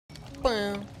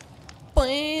Bam.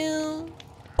 Bam.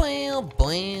 Bam.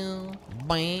 Bam.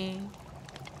 Bam.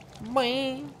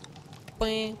 Bam.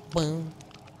 Bam. Bam.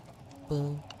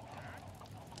 Boom.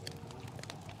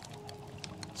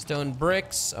 Stone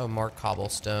bricks. Oh, more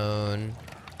cobblestone.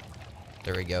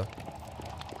 There we go.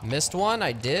 Missed one,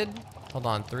 I did. Hold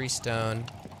on, 3 stone.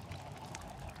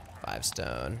 5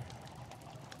 stone.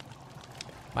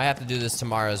 Might have to do this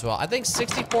tomorrow as well. I think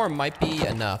 64 might be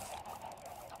enough.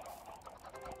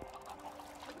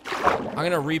 I'm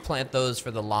gonna replant those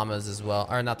for the llamas as well.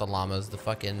 Or not the llamas, the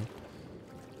fucking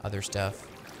other stuff.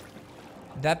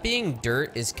 That being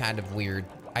dirt is kind of weird.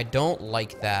 I don't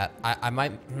like that. I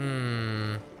might,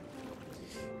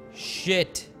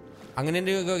 Shit. I need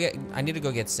to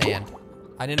go get sand.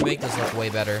 I need to make this look way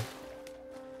better.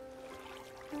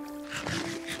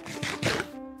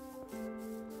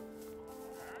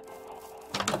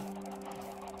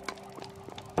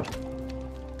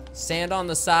 Sand on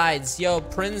the sides. Yo,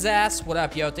 Prinzass, what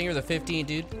up, yo? I think you're the 15,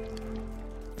 dude.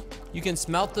 You can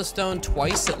smelt the stone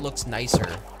twice, it looks nicer.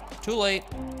 Too late.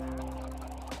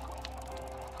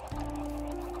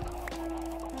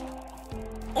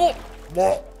 Oh!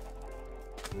 Whoa.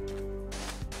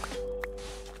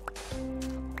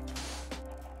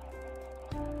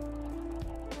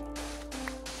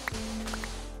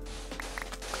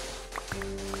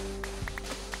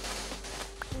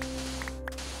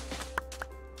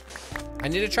 I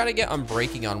need to try to get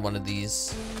unbreaking on one of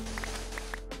these.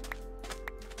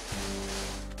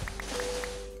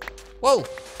 Whoa!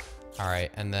 All right,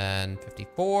 and then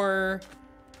 54.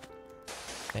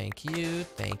 Thank you,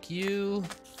 thank you.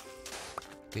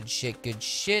 Good shit, good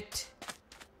shit.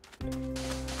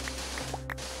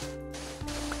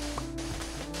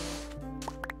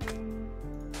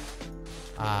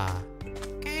 Ah,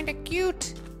 kinda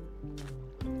cute.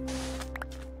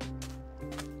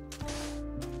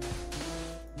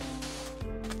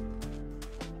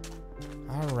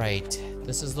 All right,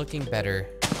 this is looking better.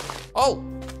 Oh!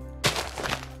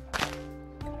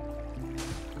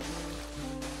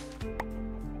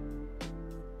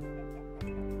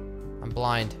 I'm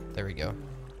blind. There we go.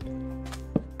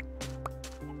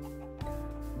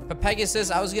 But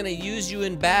Pegasus, I was gonna use you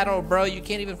in battle, bro. You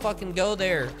can't even fucking go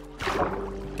there.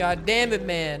 God damn it,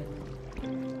 man.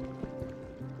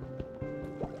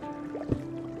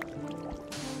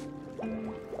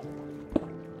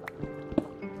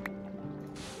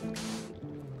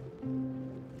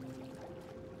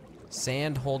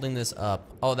 Sand holding this up.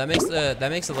 Oh, that makes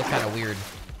it look kind of weird.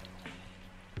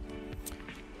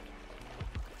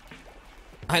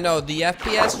 I know, the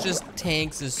FPS just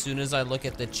tanks as soon as I look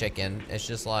at the chicken. It's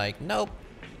just like, nope.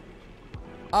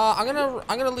 I'm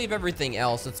gonna leave everything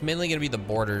else. It's mainly gonna be the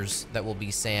borders that will be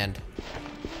sand.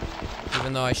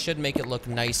 Even though I should make it look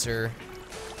nicer.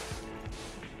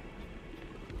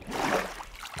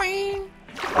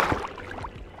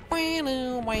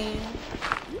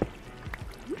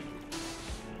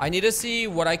 I need to see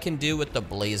what I can do with the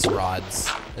blaze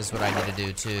rods, is what I need to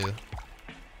do too.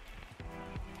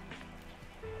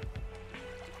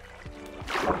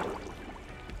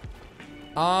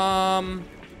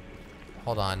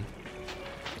 Hold on.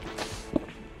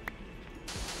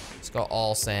 Let's go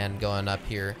all sand going up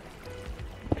here.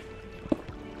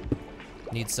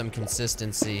 Need some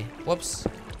consistency. Whoops.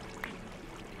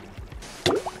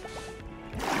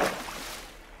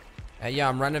 Yeah,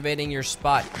 I'm renovating your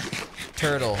spot,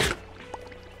 turtle.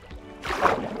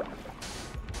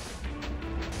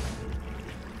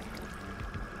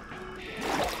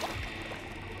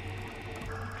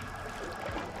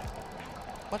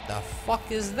 What the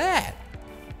fuck is that?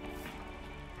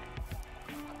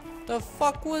 The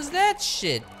fuck was that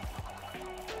shit?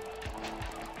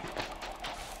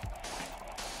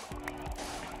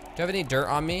 Do I have any dirt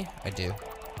on me? I do.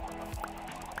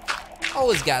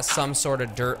 Always got some sort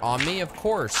of dirt on me, of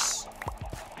course.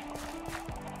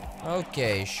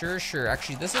 Okay, sure.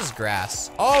 Actually, this is grass.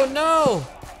 Oh no!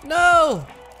 No!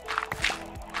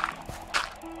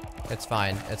 It's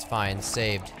fine,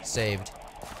 saved.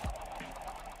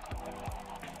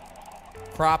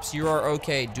 Crops, you are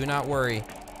okay, do not worry.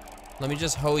 Let me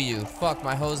just hoe you. Fuck,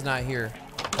 my hoe's not here.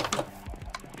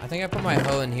 I think I put my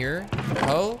hoe in here.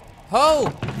 Hoe? Hoe!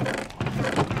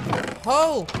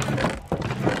 Hoe!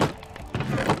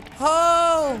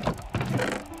 Hoe!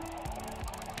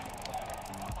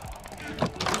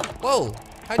 Whoa,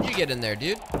 how'd you get in there,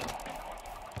 dude?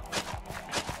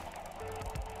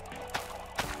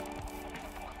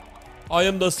 I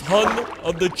am the son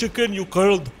of the chicken you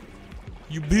killed,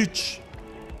 you bitch.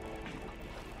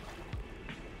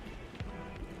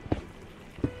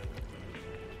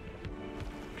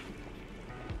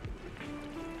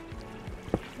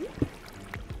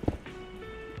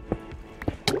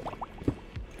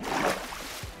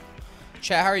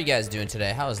 Chat, how are you guys doing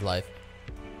today? How is life?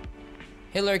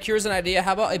 Hey, Lirik, here's an idea.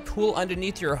 How about a pool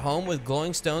underneath your home with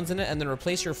glowing stones in it and then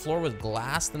replace your floor with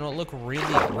glass? Then it'll look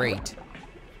really great.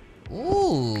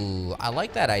 Ooh, I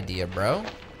like that idea, bro.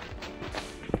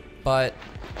 But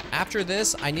after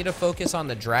this, I need to focus on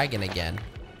the dragon again.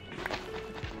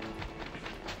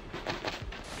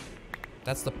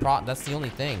 That's the only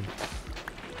thing.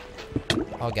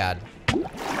 Oh, God.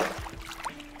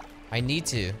 I need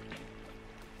to.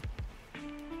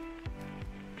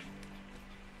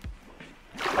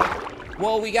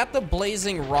 Well, we got the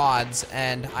blazing rods,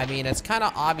 and I mean, it's kind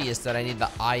of obvious that I need the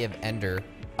Eye of Ender.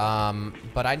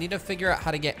 But I need to figure out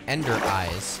how to get Ender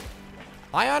Eyes.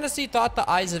 I honestly thought the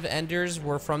Eyes of Enders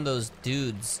were from those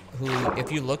dudes who,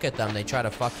 if you look at them, they try to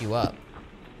fuck you up.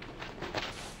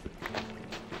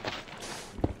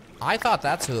 I thought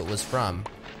that's who it was from.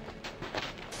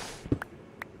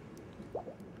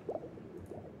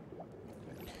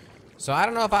 So I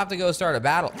don't know if I have to go start a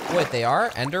battle. Wait, they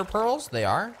are? Ender Pearls? They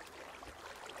are?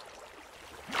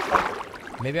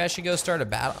 Maybe I should go start a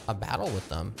battle with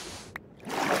them.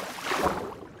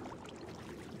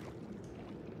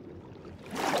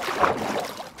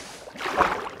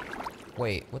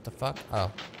 Wait, what the fuck?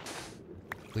 Oh.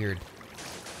 Weird.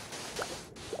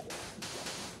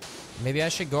 Maybe I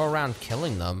should go around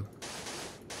killing them.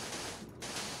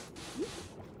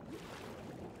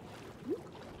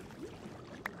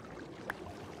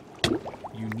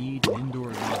 You need an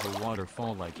indoor lava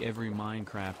waterfall like every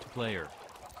Minecraft player.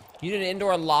 You need an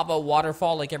indoor lava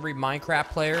waterfall like every Minecraft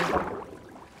player?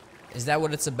 Is that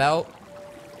what it's about?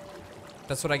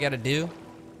 That's what I gotta do?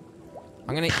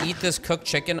 I'm gonna eat this cooked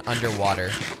chicken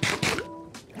underwater.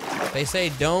 They say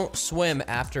don't swim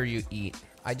after you eat.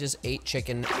 I just ate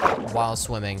chicken while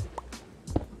swimming.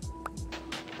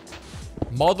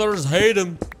 Mothers hate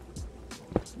him.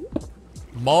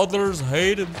 Mothers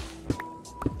hate him.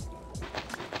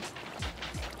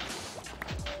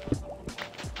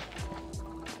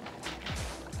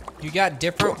 You got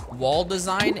different wall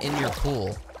design in your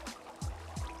pool.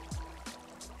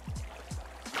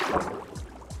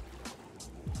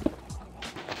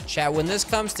 Chat, when this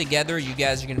comes together, you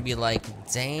guys are gonna be like,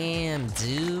 damn,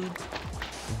 dude.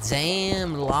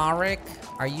 Damn, Lirik.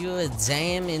 Are you a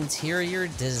damn interior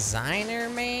designer,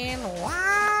 man?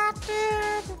 What,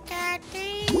 dude?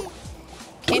 Goddamn.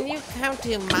 Can you come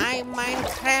to my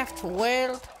Minecraft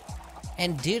world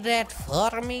and do that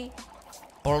for me,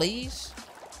 please?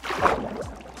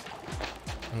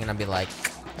 I'm gonna be like,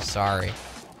 sorry.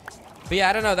 But yeah,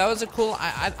 I don't know, that was a cool,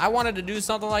 I wanted to do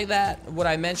something like that, what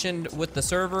I mentioned with the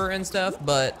server and stuff,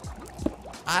 but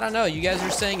I don't know, you guys are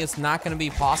saying it's not gonna be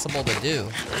possible to do.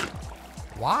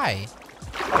 Why?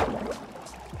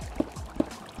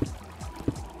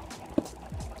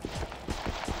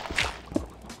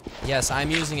 Yes,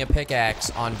 I'm using a pickaxe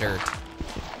on dirt.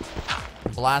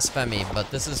 Blasphemy, but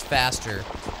this is faster.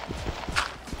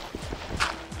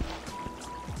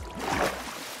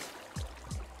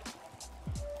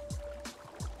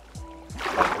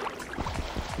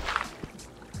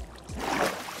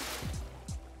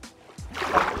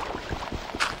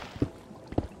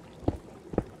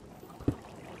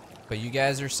 But you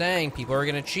guys are saying people are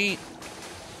gonna cheat.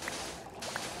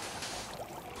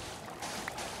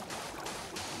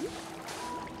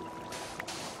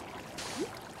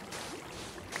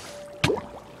 All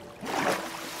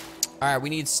right, we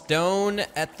need stone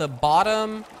at the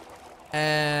bottom,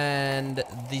 and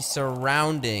the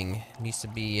surrounding needs to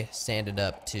be sanded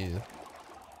up too.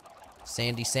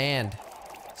 Sandy sand,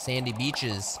 sandy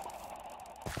beaches.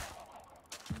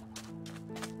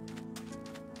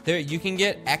 There, you can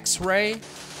get X-ray. You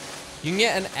can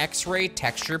get an X-ray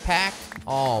texture pack.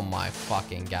 Oh my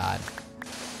fucking god.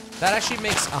 That actually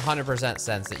makes 100%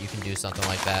 sense that you can do something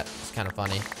like that. It's kind of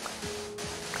funny.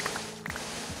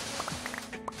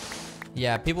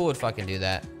 Yeah, people would fucking do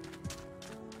that.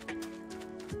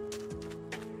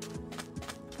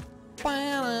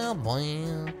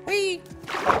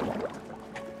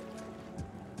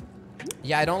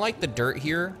 Yeah, I don't like the dirt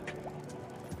here.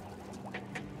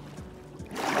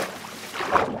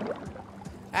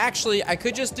 Actually, I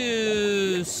could just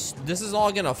do... This is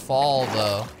all gonna fall,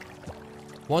 though.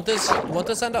 Won't this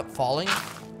end up falling?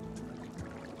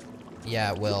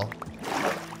 Yeah, it will.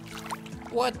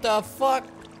 What the fuck?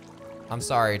 I'm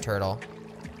sorry, turtle.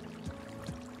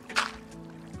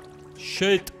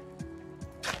 Shit.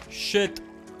 Shit.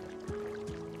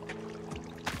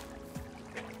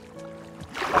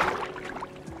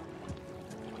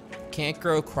 Can't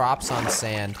grow crops on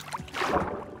sand.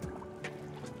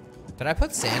 Did I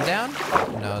put sand down?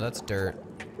 No, that's dirt.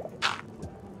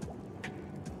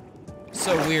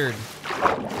 So weird.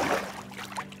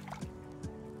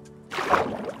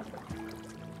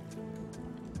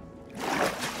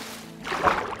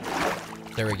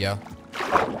 There we go.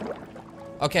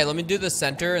 Okay, let me do the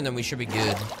center and then we should be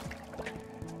good.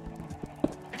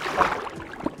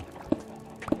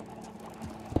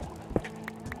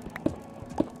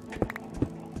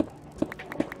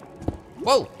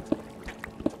 Whoa!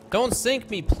 Don't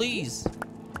sink me, please.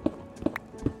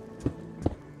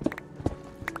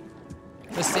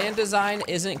 The sand design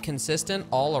isn't consistent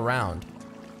all around.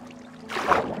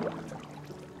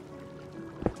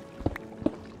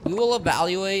 We will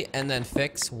evaluate and then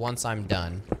fix once I'm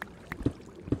done.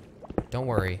 Don't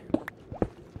worry.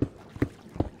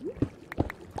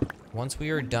 Once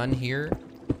we are done here,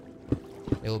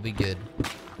 it will be good.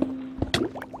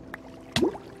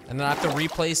 And then I have to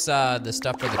replace the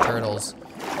stuff for the turtles.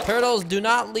 Turtles, do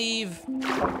not leave.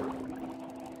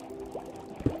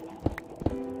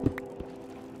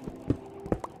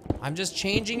 I'm just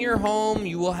changing your home.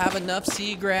 You will have enough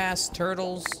seagrass,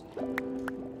 turtles.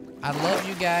 I love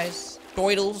you guys.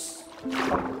 Doidles.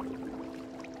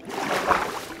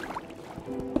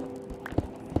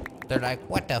 They're like,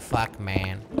 what the fuck,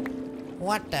 man?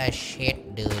 What the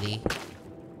shit, duty?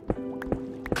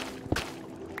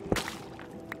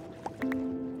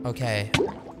 Okay.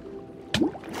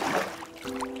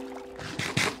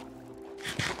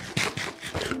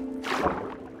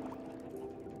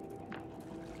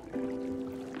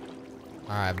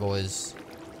 Alright, boys.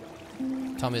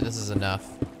 Tell me this is enough.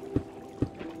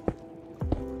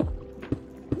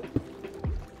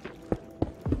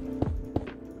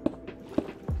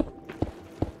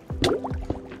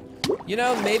 You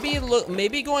know,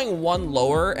 maybe going one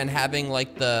lower and having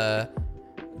like the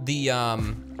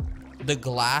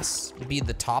glass be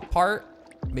the top part,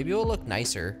 maybe it will look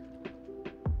nicer.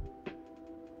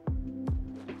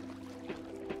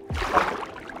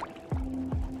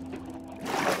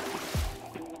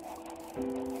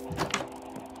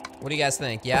 What do you guys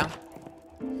think? Yeah?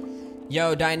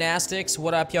 Yo, Dynastics,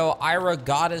 what up, yo? Ira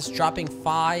Goddess dropping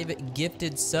 5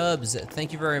 gifted subs.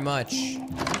 Thank you very much.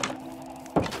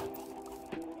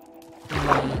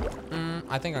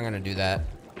 I think I'm gonna do that.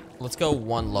 Let's go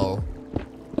one low.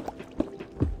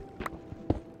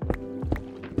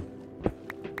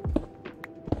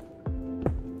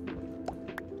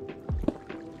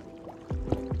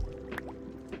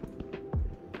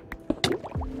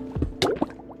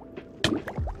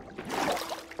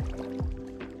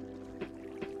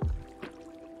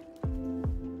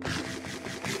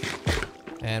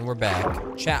 And we're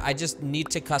back. Chat, I just need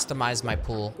to customize my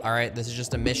pool. All right, this is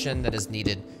just a mission that is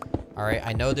needed. All right,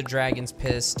 I know the dragon's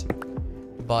pissed,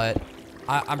 but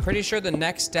I'm pretty sure the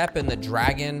next step in the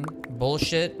dragon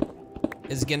bullshit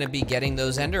is gonna be getting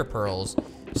those ender pearls.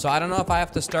 So I don't know if I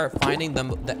have to start finding the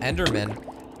endermen.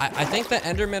 I think the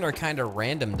endermen are kind of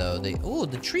random though. Ooh,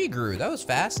 the tree grew, that was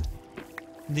fast.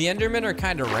 The endermen are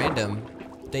kind of random.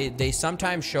 They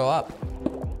sometimes show up.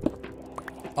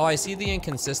 Oh, I see the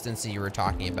inconsistency you were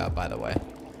talking about, by the way.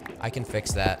 I can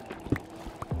fix that.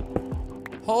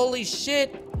 Holy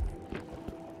shit!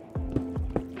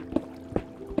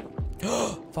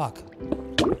 Fuck.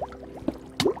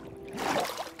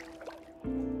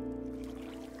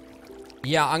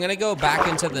 Yeah, I'm gonna go back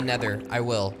into the nether. I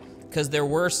will. Because there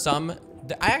were some...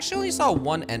 I actually only saw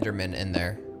one enderman in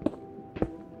there.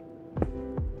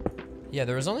 Yeah,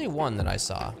 there was only one that I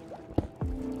saw.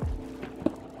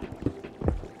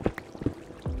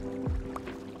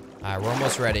 Alright, we're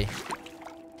almost ready.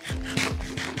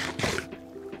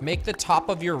 Make the top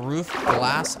of your roof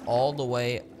glass all the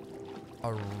way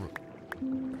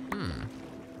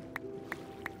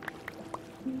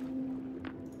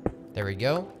There we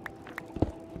go.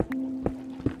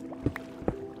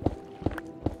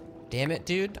 Damn it,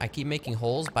 dude. I keep making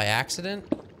holes by accident.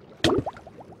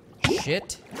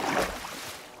 Shit.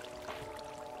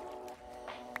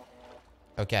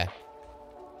 Okay.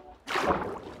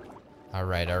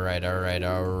 Alright,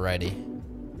 alrighty.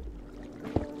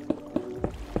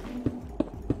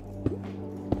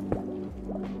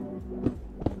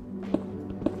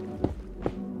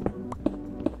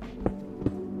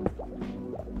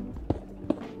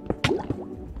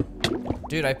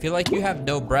 Dude, I feel like you have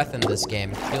no breath in this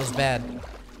game. It feels bad.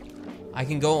 I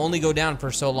can only go down for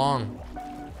so long.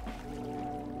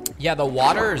 Yeah, the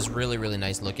water is really, really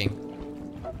nice looking.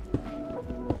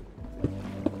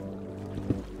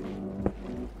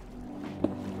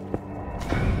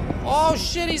 Oh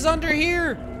shit, he's under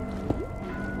here!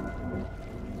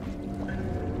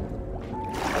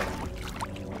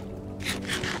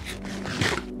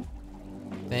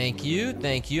 Thank you,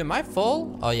 thank you. Am I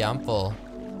full? Oh yeah, I'm full.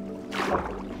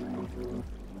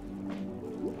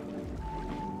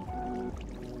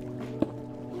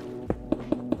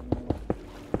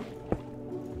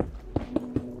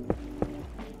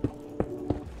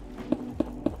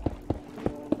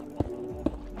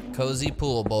 Cozy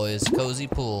pool, boys. Cozy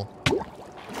pool.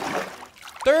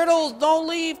 Turtles, don't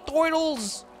leave,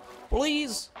 turtles!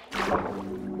 Please.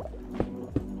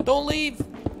 Don't leave.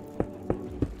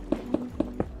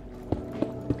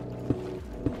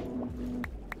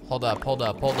 Hold up, hold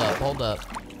up, hold up, hold up.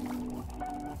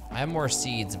 I have more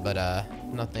seeds, but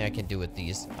nothing I can do with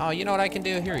these. Oh, you know what I can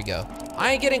do? Here we go.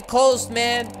 I ain't getting close,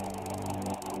 man.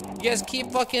 You guys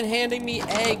keep fucking handing me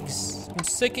eggs. I'm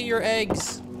sick of your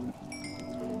eggs.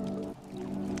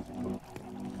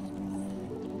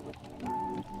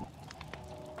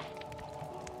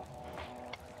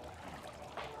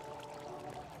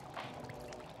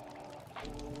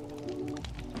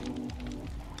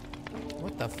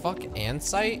 What the fuck?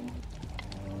 Andesite?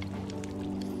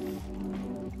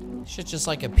 Shit just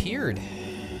like appeared.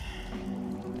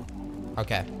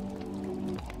 Okay.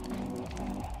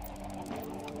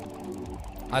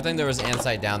 I think there was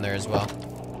andesite down there as well.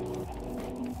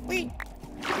 Wait.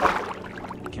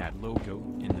 Cat logo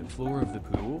in the floor of the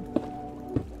pool.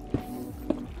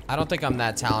 I don't think I'm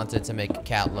that talented to make a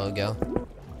cat logo.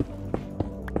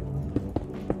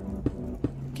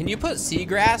 Can you put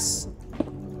seagrass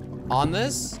on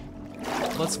this?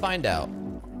 Let's find out.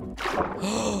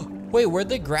 Wait, where'd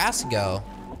the grass go?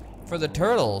 For the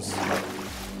turtles.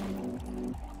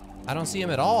 I don't see him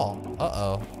at all.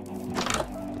 Uh-oh.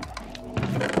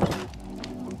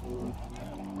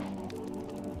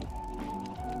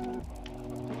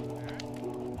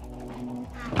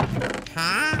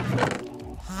 Huh?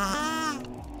 Huh?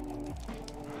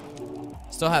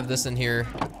 Still have this in here.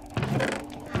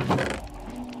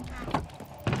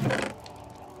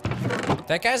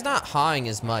 That guy's not hawing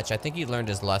as much. I think he learned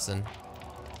his lesson.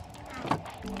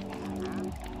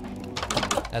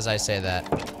 As I say that.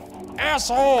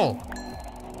 Asshole!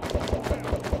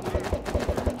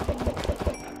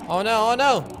 Oh no, oh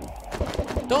no!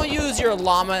 Don't use your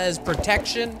llama as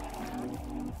protection.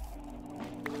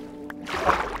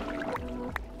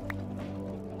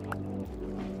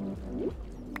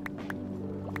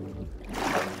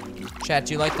 Chat,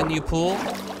 do you like the new pool?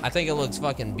 I think it looks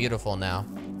fucking beautiful now.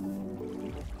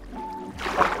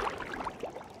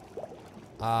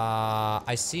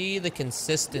 I see the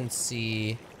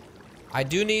consistency. I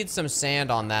do need some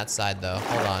sand on that side though.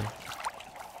 Hold on.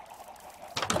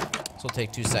 This will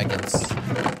take 2 seconds.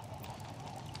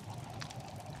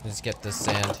 Let's get this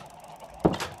sand.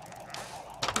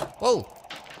 Whoa!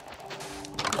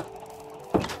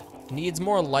 Needs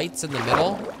more lights in the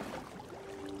middle.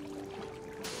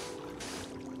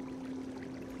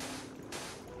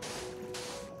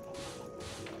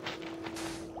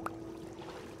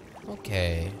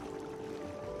 Okay.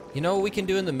 You know what we can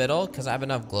do in the middle? Because I have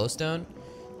enough glowstone.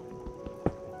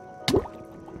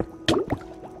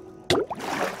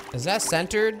 Is that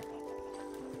centered?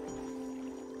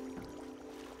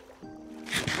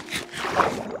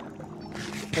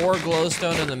 Four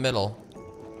glowstone in the middle.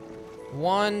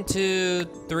 1, 2,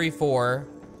 3, 4.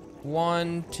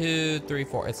 1, 2, 3,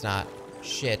 4. It's not.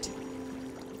 Shit.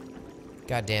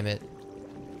 God damn it.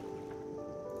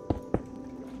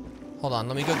 Hold on,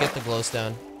 let me go get the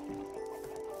glowstone.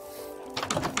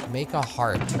 Make a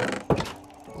heart.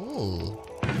 Ooh.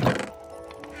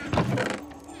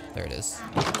 There it is.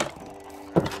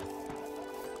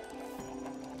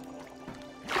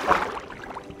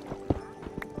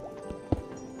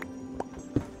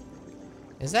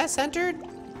 Is that centered?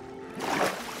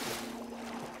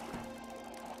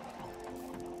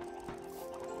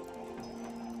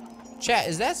 Chat,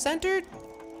 is that centered?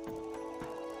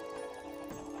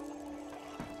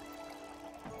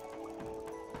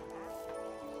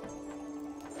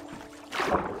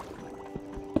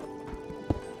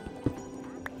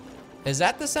 Is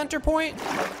that the center point?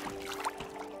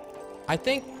 I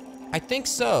think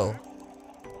so.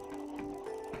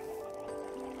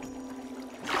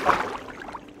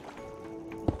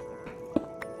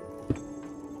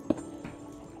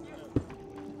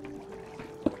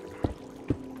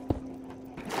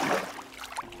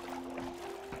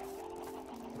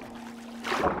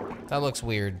 That looks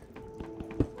weird.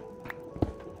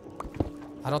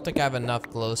 I don't think I have enough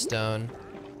glowstone.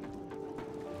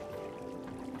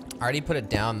 I already put it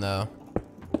down though.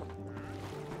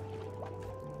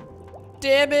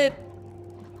 Damn it!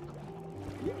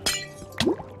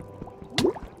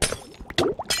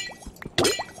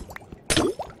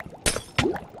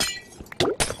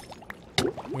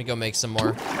 Let me go make some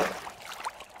more.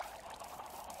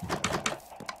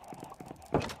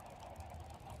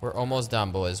 We're almost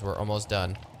done, boys. We're almost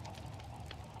done.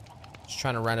 Just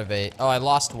trying to renovate. Oh, I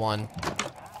lost one.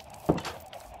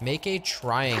 Make a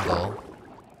triangle.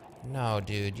 No,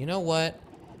 dude. You know what?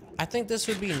 I think this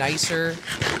would be nicer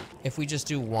if we just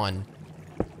do one.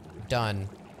 Done.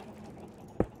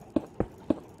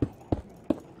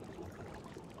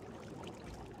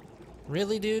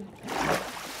 Really, dude?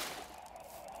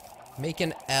 Make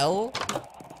an L?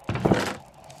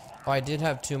 Oh, I did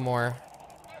have 2 more.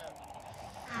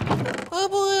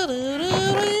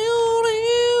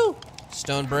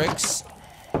 Stone bricks.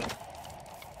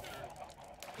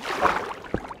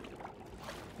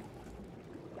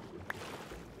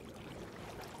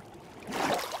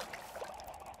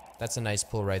 That's a nice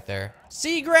pool right there.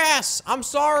 Seagrass! I'm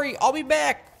sorry, I'll be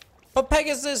back. But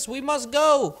Pegasus, we must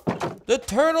go. The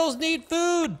turtles need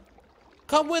food.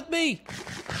 Come with me.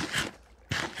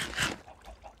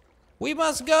 We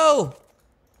must go.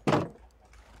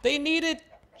 They need it.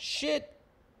 Shit.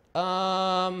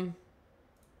 There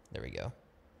we go.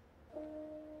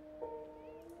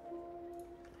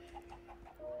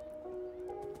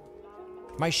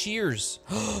 My shears.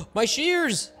 My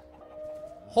shears.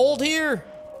 Hold here.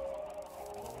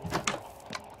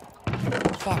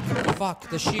 Fuck,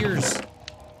 the shears.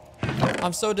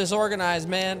 I'm so disorganized,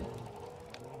 man.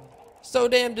 So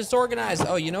damn disorganized.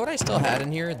 Oh, you know what I still had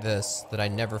in here? This, that I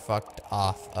never fucked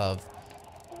off of.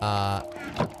 What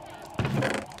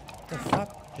the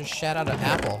fuck? Just shat out an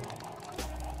apple.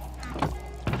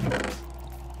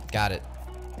 Got it.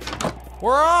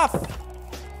 We're off!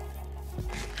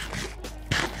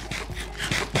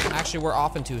 Actually, we're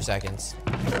off in 2 seconds.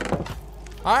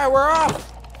 Alright, we're off!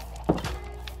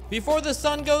 Before the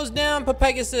sun goes down,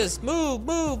 Pegasus, move,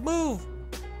 move, move!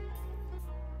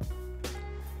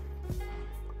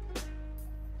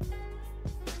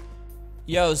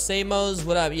 Yo, Samos,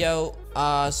 what up, yo?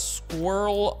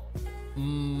 Squirrel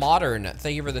Modern,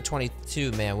 thank you for the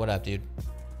 22, man. What up, dude?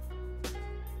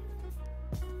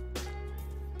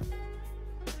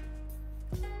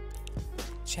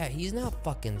 Chat, he's not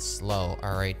fucking slow,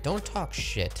 alright? Don't talk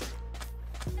shit.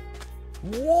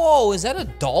 Whoa, is that a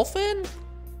dolphin?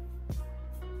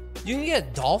 You can get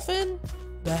a dolphin?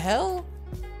 The hell?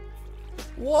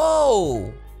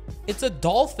 Whoa! It's a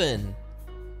dolphin.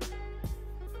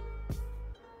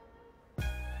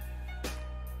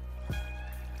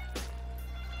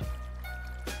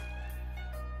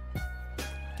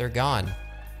 They're gone.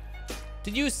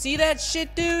 Did you see that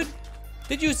shit, dude?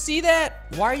 Did you see that?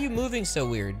 Why are you moving so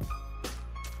weird?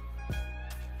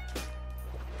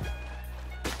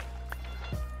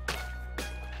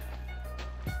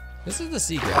 This is the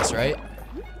seagrass, right?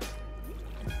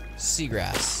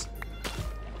 Seagrass.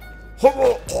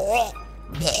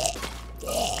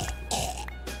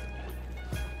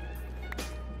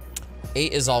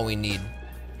 8 is all we need.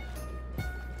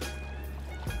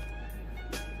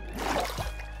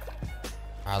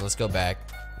 Alright, let's go back.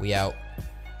 We out.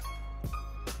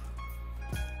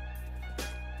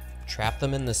 Trap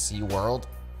them in the sea world.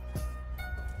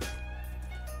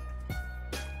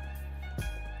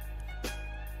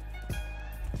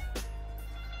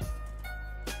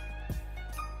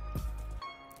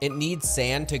 It needs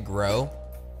sand to grow.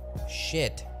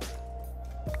 Shit.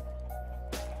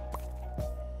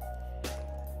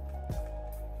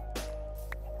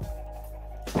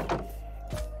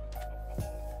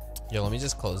 Yo, let me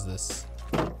just close this.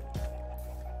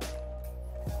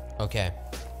 Okay.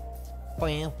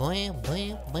 Bro,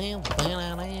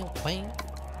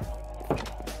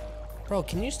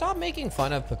 can you stop making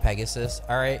fun of Pegasus?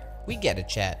 Alright? We get it,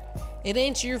 chat. It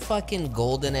ain't your fucking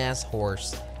golden ass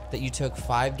horse that you took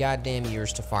 5 goddamn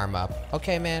years to farm up.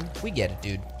 Okay, man? We get it,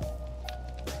 dude.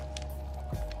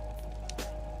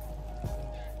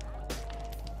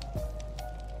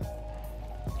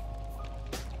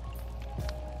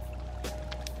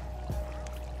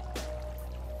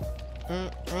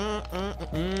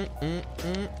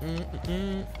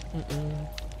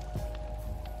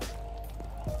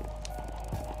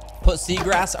 Put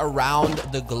seagrass around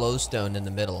the glowstone in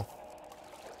the middle.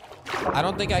 I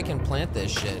don't think I can plant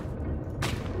this shit.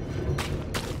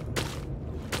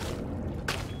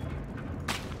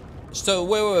 So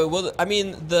wait. Well, I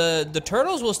mean, the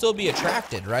turtles will still be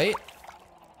attracted, right?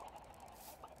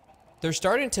 They're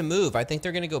starting to move. I think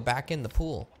they're gonna go back in the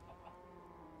pool.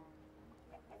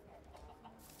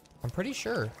 I'm pretty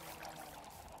sure.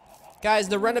 Guys,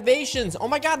 the renovations. Oh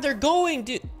my God, they're going,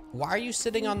 dude. Why are you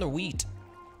sitting on the wheat?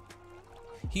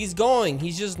 He's going.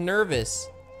 He's just nervous.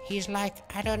 He's like,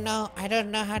 I don't know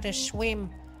how to swim.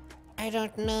 I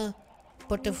don't know.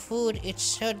 But the food, it's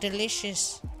so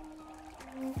delicious.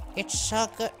 It's so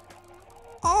good.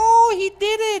 Oh, he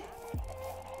did it.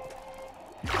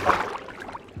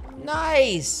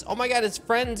 Nice. Oh my God, his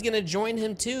friend's gonna join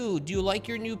him too. Do you like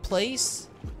your new place?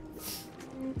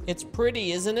 It's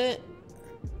pretty, isn't it?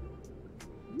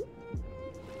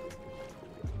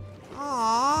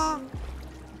 Aww.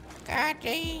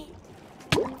 Daddy.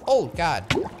 Oh, God.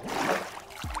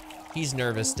 He's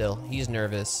nervous still. He's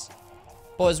nervous.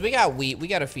 Boys, we got wheat. We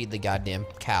gotta feed the goddamn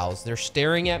cows. They're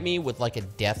staring at me with like a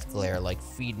death glare. Like,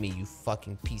 feed me, you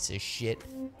fucking piece of shit.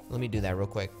 Let me do that real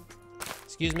quick.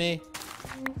 Excuse me.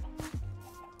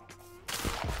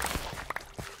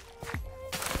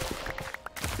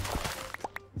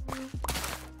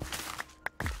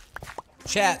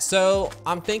 Chat, so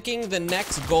I'm thinking the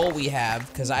next goal we have,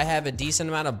 because I have a decent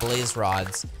amount of blaze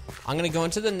rods, I'm gonna go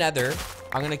into the nether,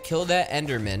 I'm gonna kill that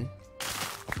enderman,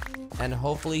 and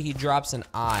hopefully he drops an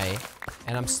eye,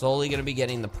 and I'm slowly gonna be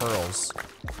getting the pearls.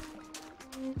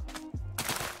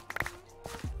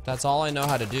 That's all I know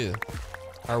how to do.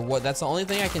 Or what, that's the only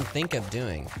thing I can think of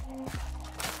doing.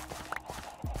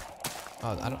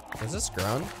 Oh, I don't, was this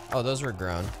grown? Oh, those were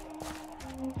grown.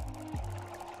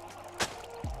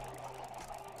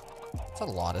 That's a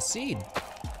lot of seed.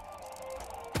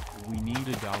 We need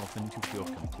a dolphin to feel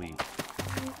complete.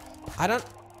 I don't...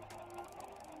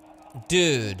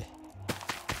 Dude.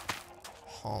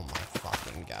 Oh my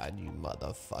fucking God, you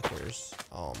motherfuckers.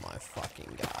 Oh my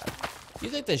fucking God. You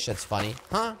think this shit's funny?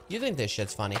 Huh? You think this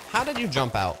shit's funny? How did you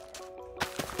jump out?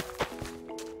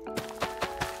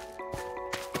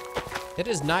 It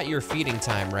is not your feeding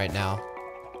time right now.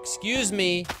 Excuse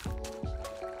me.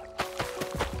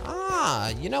 Ah,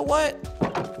 you know what?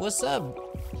 What's up?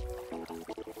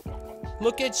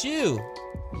 Look at you.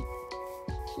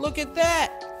 Look at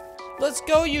that. Let's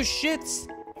go, you shits.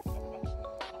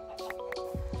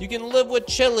 You can live with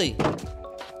chili.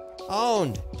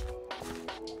 Owned.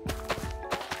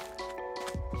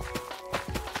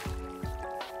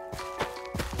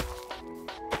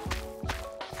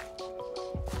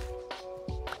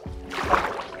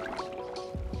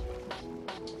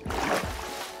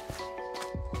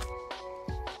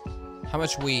 How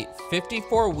much wheat?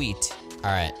 54 wheat.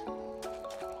 All right.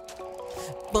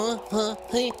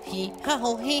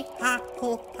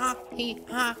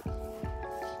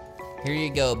 Here you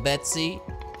go, Betsy.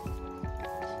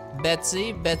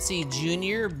 Betsy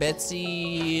Jr.,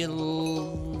 Betsy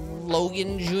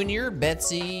Logan Jr.,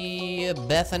 Betsy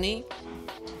Bethany.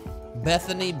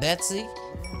 Betsy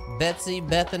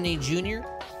Bethany Jr.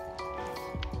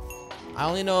 I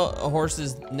only know a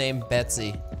horse's named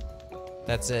Betsy.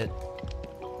 That's it.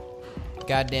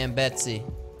 Goddamn Betsy.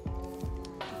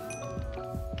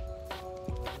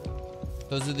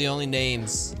 Those are the only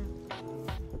names.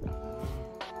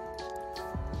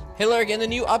 Hey Lirik, in the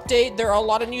new update, there are a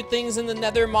lot of new things in the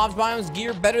nether. Mobs, biomes,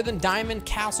 gear better than diamond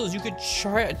castles. You could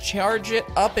charge it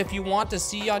up if you want to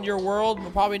see on your world,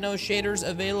 but probably no shaders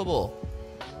available.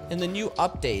 In the new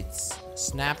updates,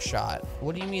 snapshot.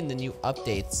 What do you mean the new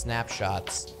updates,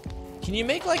 snapshots? Can you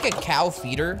make like a cow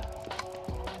feeder?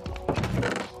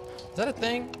 Is that a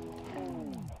thing?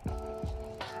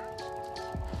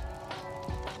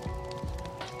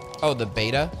 Oh, the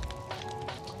beta?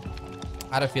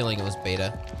 I had a feeling it was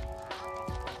beta.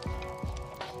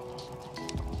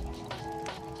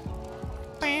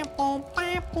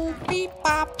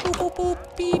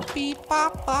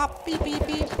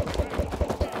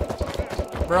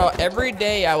 Bro, every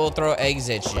day I will throw eggs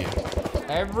at you.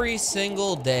 Every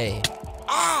single day.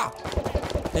 Ah!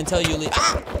 Until you leave.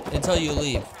 Ah! Until you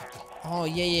leave. Oh,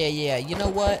 yeah. You know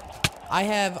what? I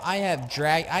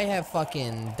have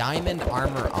fucking diamond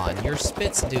armor on. Your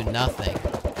spits do nothing.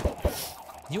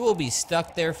 You will be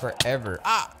stuck there forever.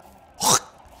 Ah!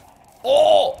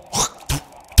 Oh!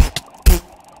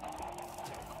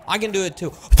 I can do it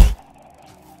too.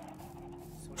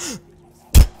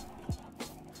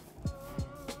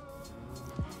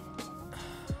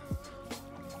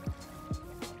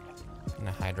 I'm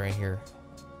gonna hide right here.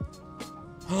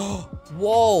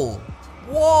 Whoa!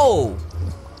 Whoa!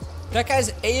 That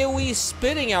guy's AoE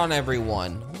spitting on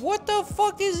everyone. What the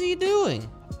fuck is he doing?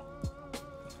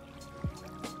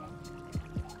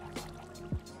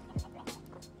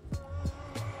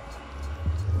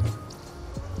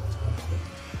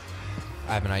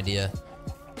 I have an idea.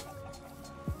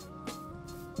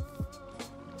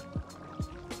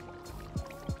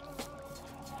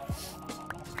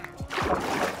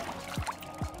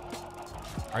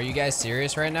 Are you guys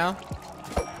serious right now?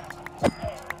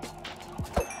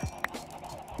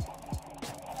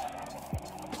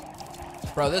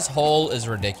 Bro, this hole is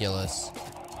ridiculous.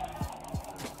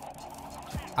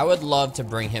 I would love to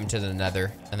bring him to the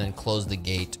nether and then close the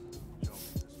gate.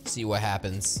 See what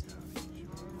happens.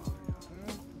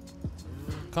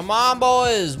 Come on,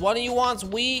 boys. One of you wants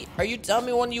wheat? Are you telling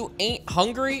me one of you ain't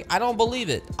hungry? I don't believe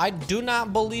it. I do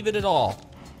not believe it at all.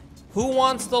 Who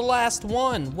wants the last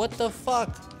one? What the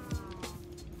fuck?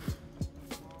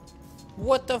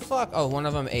 What the fuck? Oh, one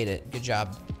of them ate it. Good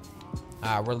job.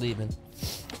 We're leaving.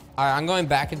 All right, I'm going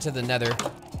back into the nether.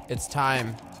 It's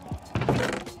time.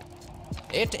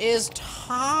 It is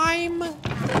time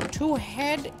to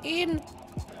head in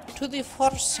to the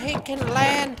Forsaken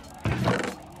Land.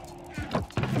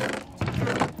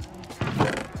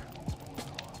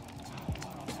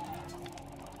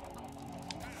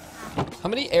 How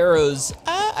many arrows?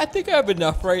 I think I have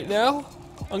enough right now.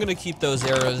 I'm gonna keep those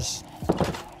arrows.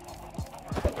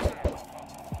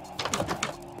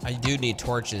 I do need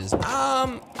torches.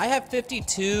 I have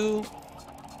 52.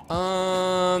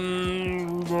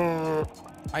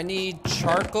 I need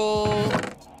charcoal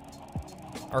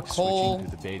or coal.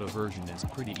 Switching to the beta version is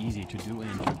pretty easy to do, and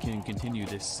you can continue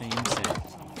this same save.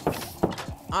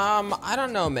 I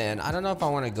don't know, man. I don't know if I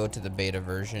want to go to the beta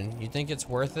version. You think it's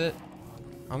worth it?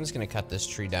 I'm just gonna cut this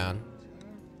tree down.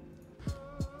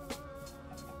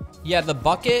 Yeah, the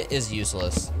bucket is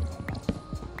useless.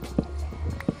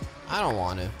 I don't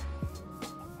want to.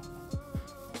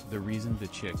 The reason the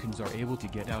chickens are able to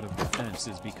get out of the fence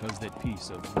is because that piece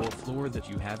of wool floor that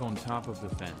you have on top of the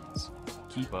fence.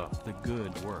 Keep up the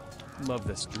good work. Love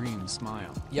the stream,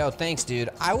 smile. Yo, thanks, dude.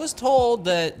 I was told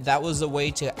that that was a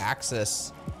way to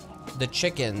access the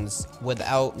chickens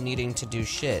without needing to do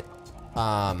shit.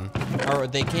 Or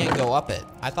they can't go up it.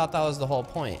 I thought that was the whole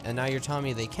point, and now you're telling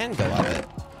me they can go up it.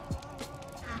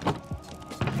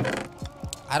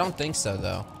 I don't think so,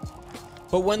 though.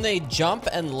 But when they jump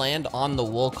and land on the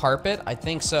wool carpet, I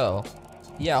think so.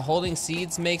 Yeah, holding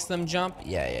seeds makes them jump.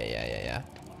 Yeah.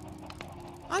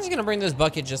 I'm just gonna bring this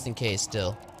bucket just in case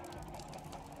still.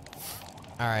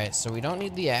 All right, so we don't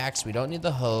need the axe, we don't need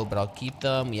the hoe, but I'll keep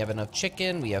them. We have enough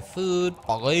chicken, we have food.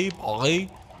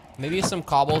 Maybe some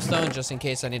cobblestone just in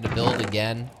case I need to build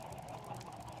again.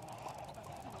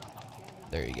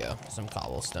 There you go, some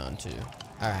cobblestone too.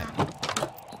 All right.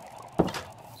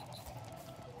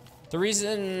 The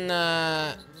reason,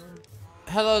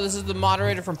 hello, this is the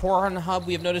moderator from Porn Hub.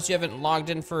 We have noticed you haven't logged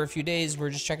in for a few days. We're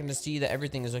just checking to see that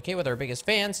everything is okay with our biggest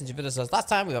fans. Since you visited us last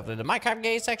time, we uploaded the Minecraft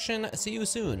Gay section. See you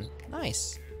soon.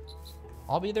 Nice.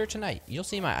 I'll be there tonight. You'll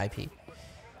see my IP.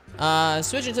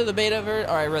 Switching to the beta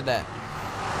all right, I read that.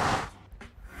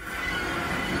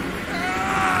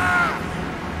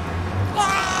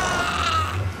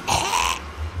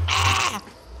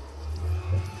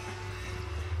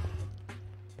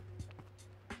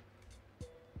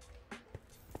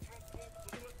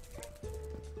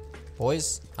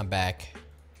 Boys, I'm back.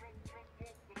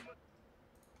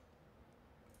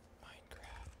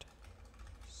 Minecraft.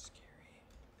 Scary.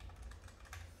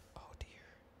 Oh dear,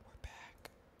 we're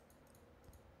back.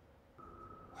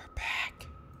 We're back.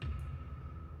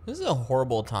 This is a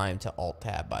horrible time to alt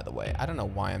tab, by the way. I don't know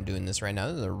why I'm doing this right now.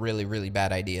 This is a really, really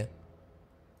bad idea.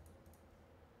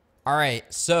 All right,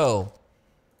 so.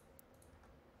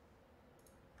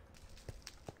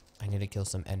 I need to kill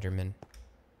some Endermen.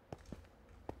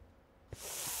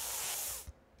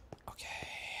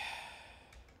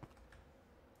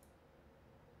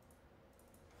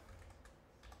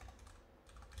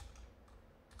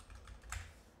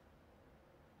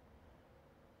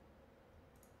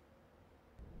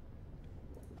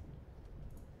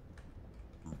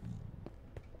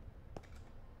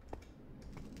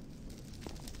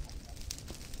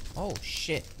 Oh,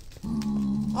 shit.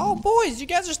 Oh, boys, you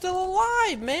guys are still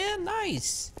alive, man.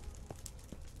 Nice.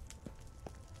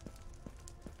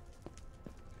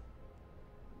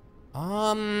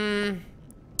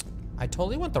 I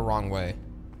totally went the wrong way.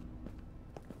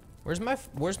 Where's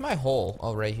my hole?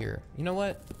 Oh, right here. You know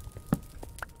what?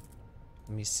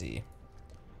 Let me see.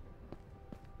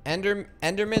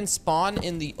 Endermen spawn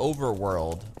in the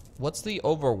overworld. What's the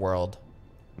overworld?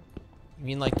 You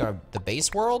mean like the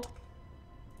base world?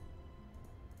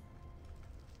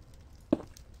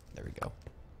 There we go.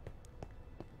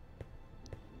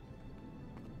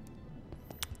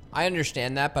 I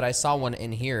understand that, but I saw one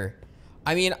in here.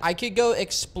 I mean, I could go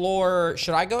explore.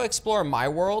 Should I go explore my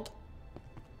world?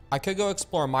 I could go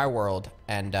explore my world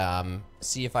and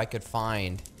see if I could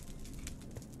find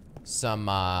some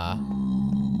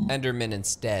Endermen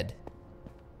instead.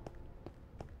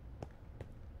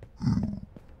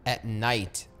 At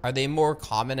night. Are they more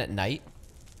common at night?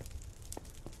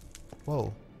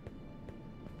 Whoa.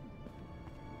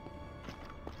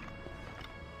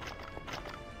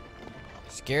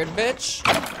 Scared bitch?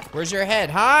 Where's your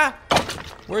head, huh?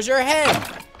 Where's your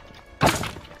head?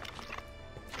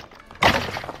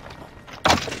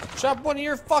 Chop one of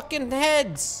your fucking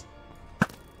heads.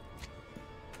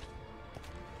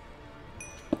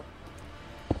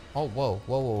 Oh, whoa,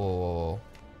 whoa, whoa, whoa, whoa, whoa.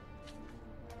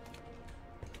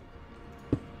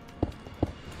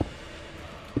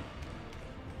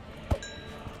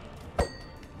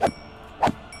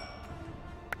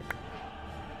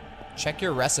 Check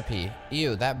your recipe.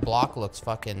 Ew, that block looks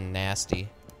fucking nasty.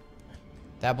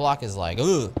 That block is like,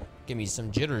 ugh, give me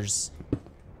some jitters.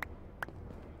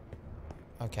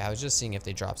 Okay, I was just seeing if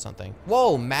they dropped something.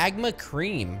 Whoa, magma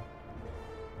cream.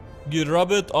 You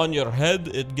rub it on your head,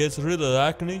 it gets rid of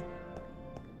acne.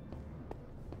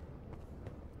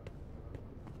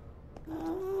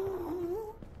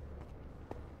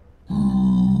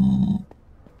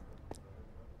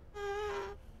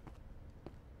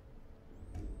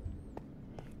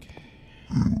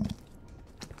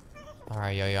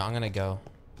 Alright, yo, I'm gonna go.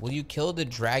 Will you kill the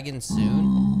dragon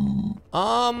soon?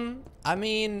 I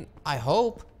mean, I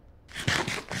hope.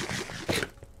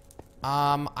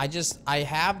 I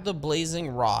have the blazing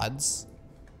rods.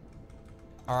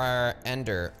 Or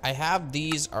ender. I have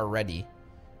these already.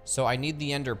 So I need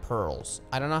the ender pearls.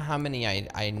 I don't know how many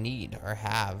I need or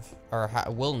have. Or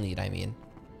will need, I mean.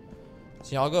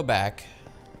 So yeah, I'll go back.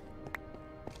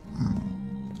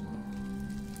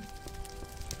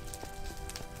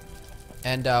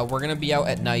 And we're gonna be out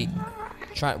at night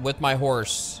with my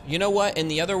horse. You know what? In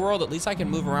the other world, at least I can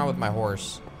move around with my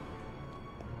horse.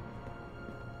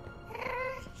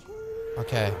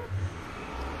 Okay.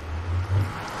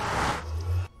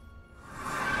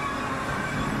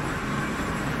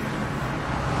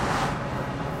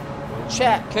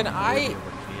 Chat, can I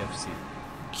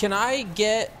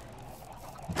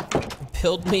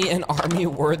build me an army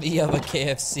worthy of a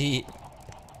KFC?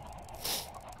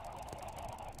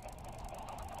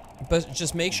 But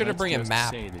just make sure to bring a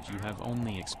map. Say that you have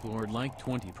only explored like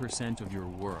 20% of your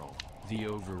world, the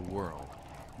overworld.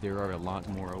 There are a lot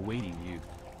more awaiting you.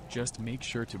 Just make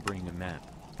sure to bring a map.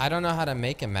 I don't know how to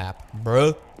make a map,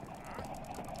 bruh.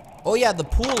 Oh yeah, the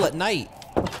pool at night.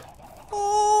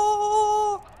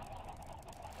 Oh.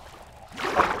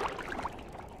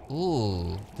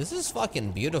 Ooh, this is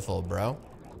fucking beautiful, bro.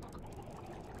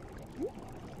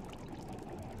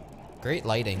 Great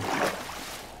lighting.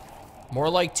 More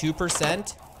like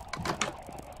 2%.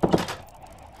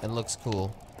 It looks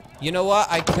cool. You know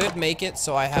what? I could make it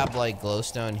so I have like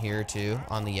glowstone here too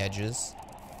on the edges.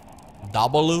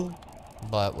 Double,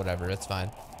 but whatever, it's fine.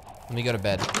 Let me go to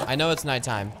bed. I know it's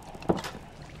nighttime.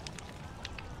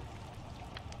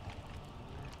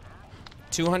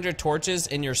 200 torches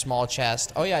in your small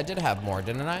chest. Oh yeah, I did have more,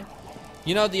 didn't I?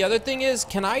 You know, the other thing is,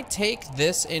 can I take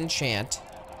this enchant,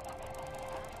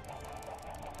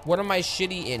 one of my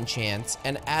shitty enchants,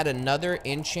 and add another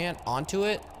enchant onto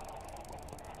it?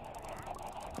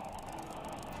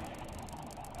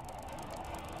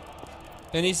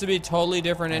 It needs to be totally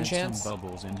different enchants. Add some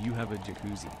bubbles and you have a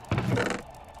jacuzzi.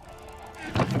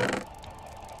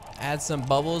 Add some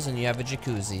bubbles and you have a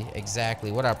jacuzzi.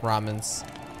 Exactly. What up, ramens?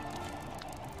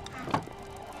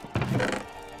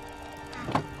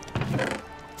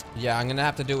 Yeah, I'm gonna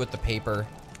have to do it with the paper.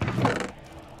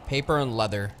 Paper and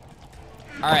leather.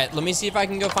 Alright, let me see if I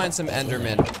can go find some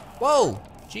endermen. Whoa!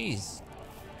 Jeez.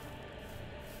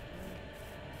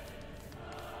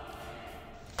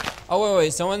 Oh,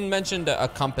 wait, someone mentioned a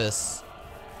compass.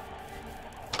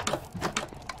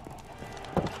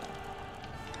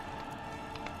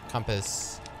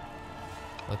 Compass.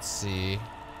 Let's see.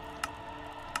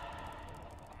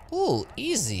 Ooh,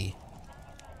 easy.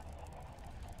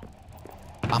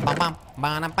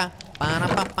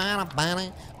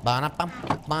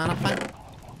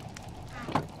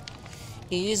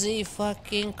 Easy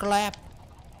fucking clap.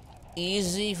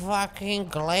 Easy fucking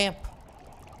clap.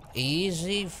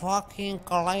 Easy fucking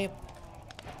clap.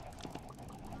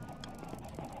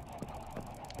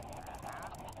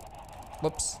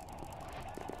 Whoops.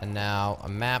 And now a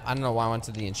map. I don't know why I went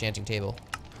to the enchanting table.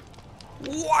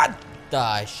 What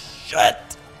the shit?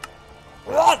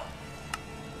 What?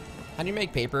 How do you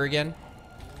make paper again?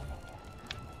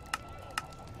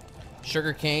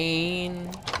 Sugar cane.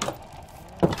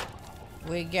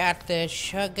 We got the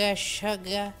sugar.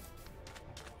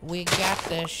 We got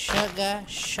the sugar.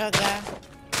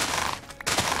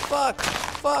 Fuck.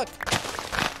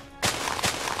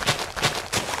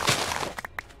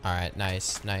 All right,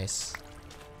 nice.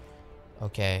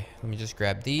 Okay, let me just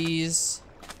grab these.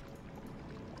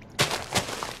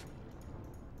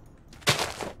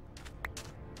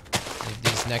 Leave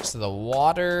these next to the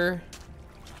water.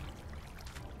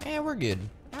 Yeah, we're good.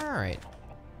 All right.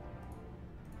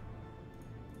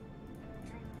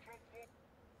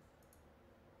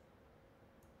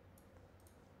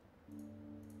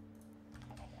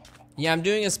 Yeah, I'm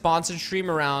doing a sponsored stream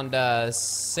around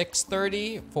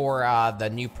 6:30 for the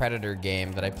new Predator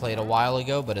game that I played a while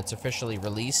ago, but it's officially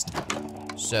released.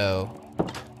 So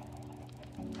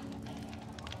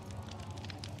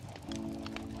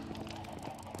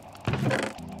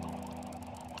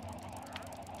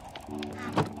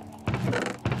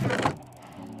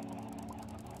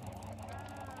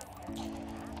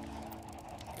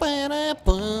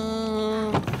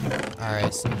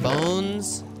Alright, some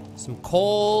bones, some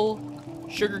coal,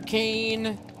 sugar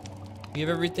cane. We have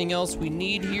everything else we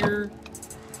need here.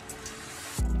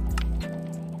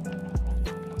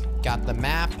 Got the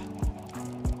map.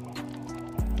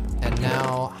 And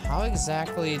now, how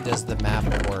exactly does the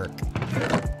map work?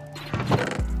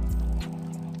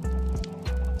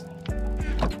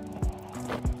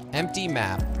 Empty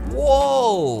map.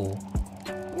 Whoa!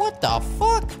 What the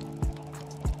fuck?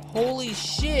 Holy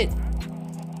shit.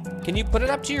 Can you put it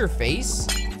up to your face?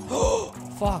 Oh,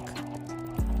 fuck.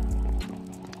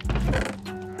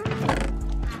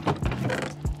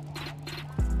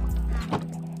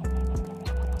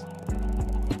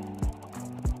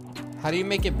 How do you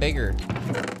make it bigger?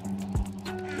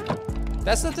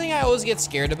 That's the thing I always get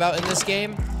scared about in this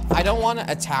game. I don't want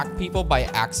to attack people by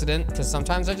accident, because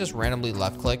sometimes I just randomly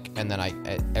left click and then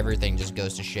everything just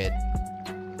goes to shit.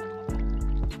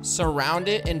 Surround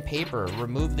it in paper.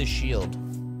 Remove the shield.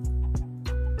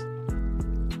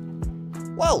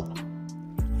 Whoa!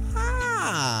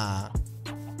 Ah!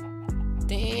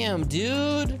 Damn,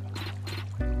 dude.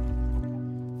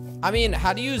 I mean,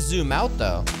 how do you zoom out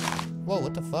though? Whoa,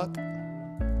 what the fuck?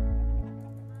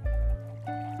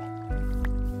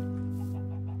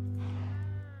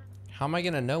 How am I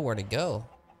gonna know where to go?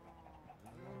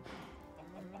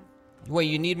 Wait,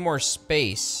 you need more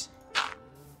space.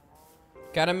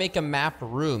 Gotta make a map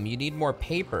room. You need more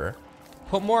paper.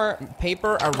 Put more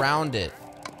paper around it.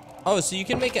 Oh, so you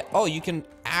can make it. Oh, you can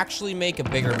actually make a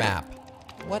bigger map.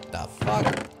 What the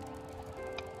fuck?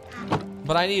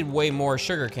 But I need way more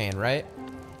sugarcane, right?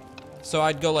 So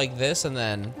I'd go like this and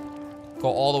then go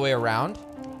all the way around.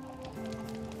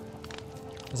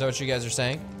 Is that what you guys are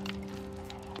saying?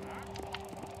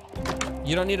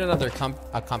 You don't need another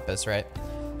compass, right?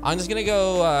 I'm just gonna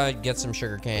go get some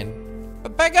sugarcane.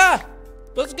 Becca!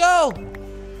 Let's go!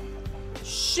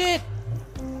 Shit!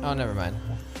 Oh, never mind.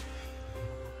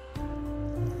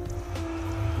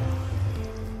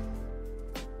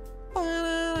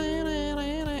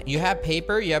 You have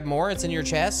paper? You have more? It's in your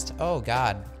chest? Oh,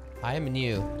 God. I am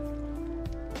new.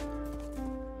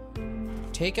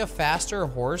 Take a faster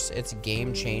horse. It's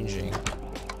game-changing.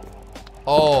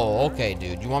 Oh, okay,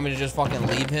 dude. You want me to just fucking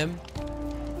leave him?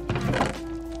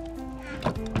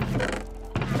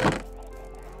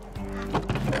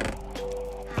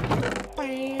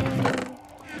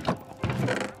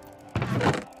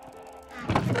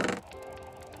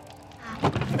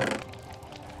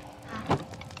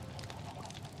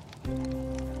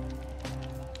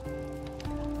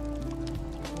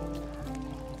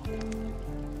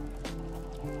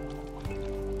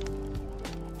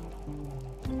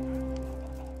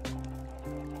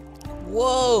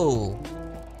 Whoa!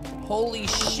 Holy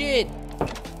shit!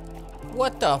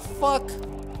 What the fuck?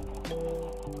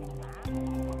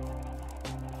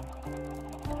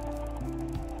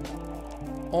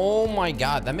 Oh my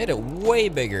God, that made it way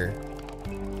bigger.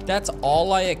 That's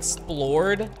all I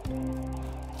explored?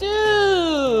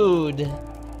 Dude!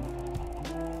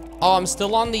 Oh, I'm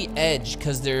still on the edge,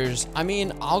 because there's... I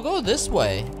mean, I'll go this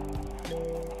way.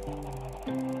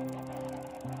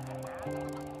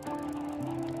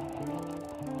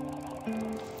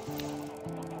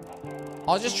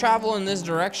 I'll just travel in this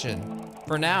direction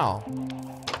for now.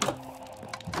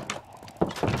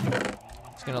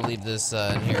 Just gonna leave this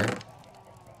in here.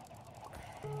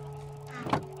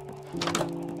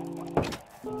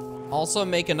 Also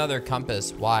make another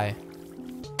compass. Why?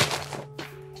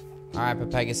 All right,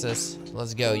 Pegasus,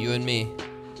 let's go. You and me.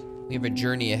 We have a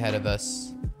journey ahead of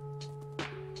us.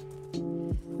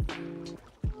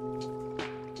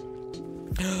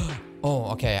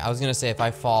 Oh, okay. I was gonna say if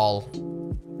I fall.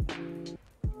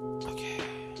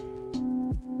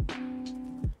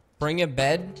 Bring a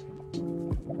bed.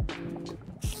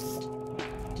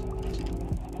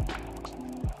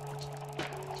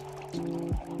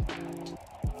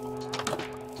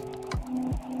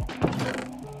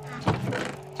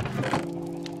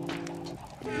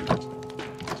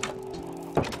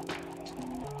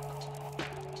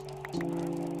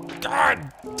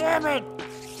 God damn it!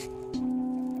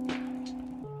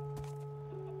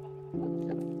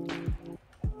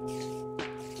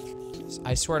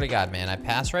 I swear to God, man, I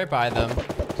pass right by them.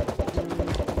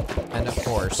 And of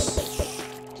course.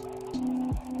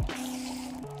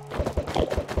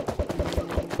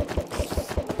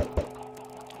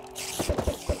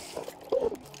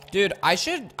 Dude,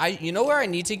 you know where I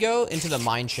need to go? Into the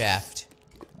mine shaft.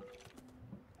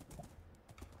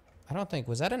 I don't think,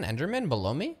 was that an Enderman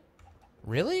below me?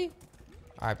 Really?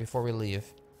 All right, before we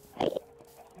leave.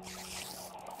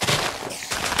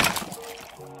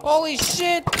 Holy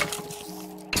shit!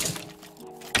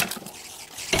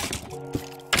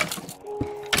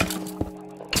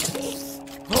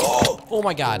 Oh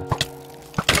my god.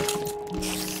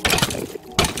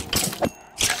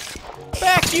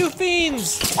 Back, you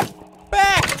fiends!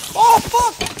 Back! Oh,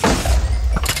 fuck!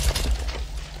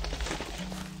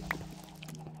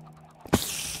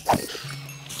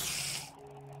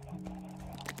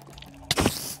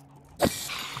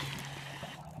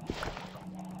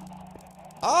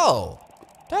 Oh,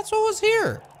 that's what was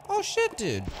here. Oh shit,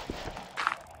 dude.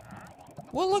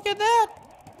 Well, look at that.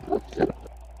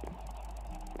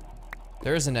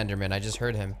 There is an Enderman, I just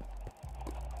heard him.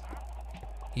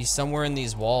 He's somewhere in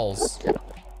these walls.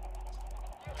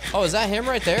 Oh, is that him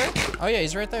right there? Oh yeah,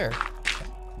 he's right there.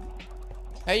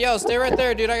 Hey yo, stay right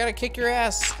there, dude. I gotta kick your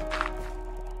ass.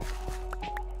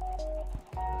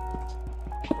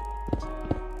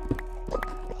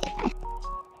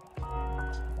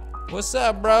 What's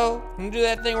up, bro? I'm gonna do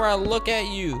that thing where I look at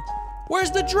you. Where's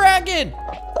the dragon?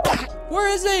 Where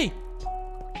is he?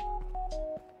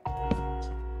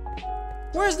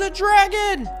 Where's the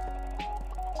dragon?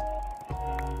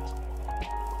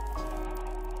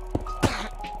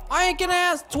 I ain't gonna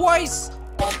ask twice.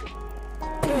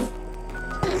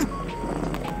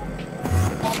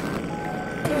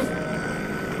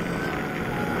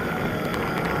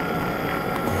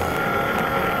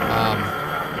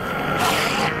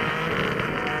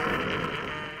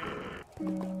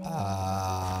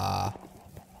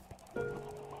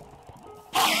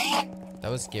 That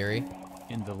was scary.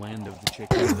 In the land of the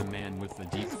chicken, the man with the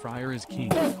deep fryer is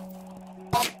king.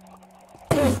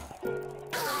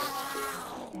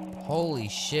 Holy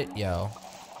shit, yo.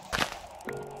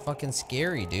 Fucking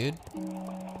scary, dude.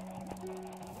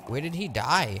 Where did he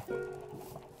die?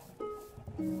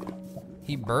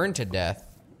 He burned to death.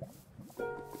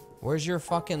 Where's your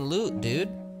fucking loot, dude?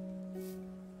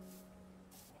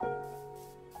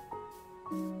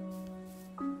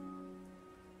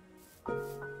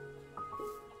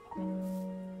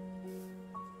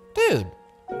 Dude,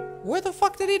 where the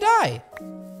fuck did he die?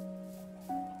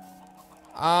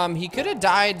 He could have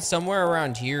died somewhere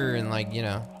around here and like, you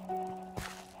know.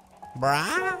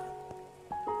 Bruh?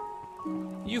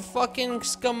 You fucking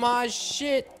scamage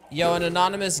shit. Yo, an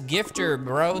anonymous gifter,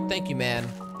 bro. Thank you, man.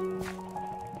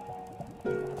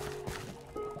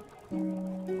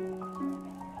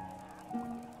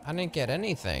 I didn't get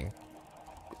anything.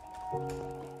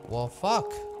 Well,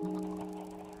 fuck.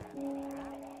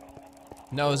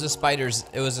 No, it was a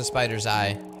spider's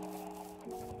eye.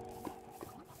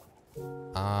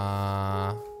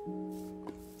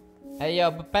 Hey,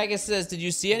 yo, Pegasus, did you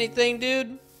see anything,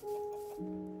 dude?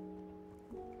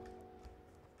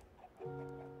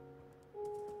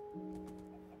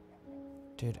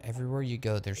 Dude, everywhere you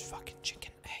go, there's fucking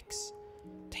chicken eggs.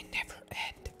 They never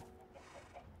end.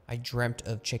 I dreamt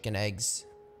of chicken eggs.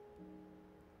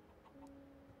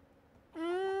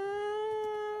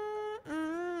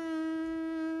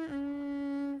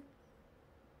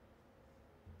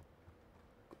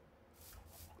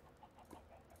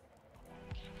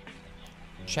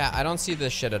 Chat, I don't see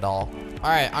this shit at all. All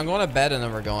right, I'm going to bed and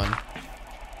then we're going.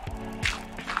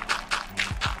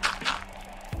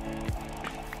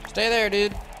 Stay there,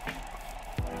 dude.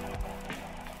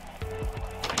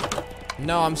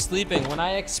 No, I'm sleeping. When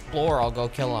I explore, I'll go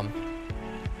kill him.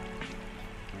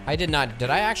 I did not. Did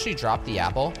I actually drop the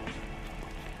apple?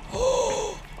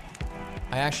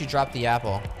 I actually dropped the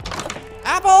apple.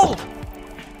 Apple!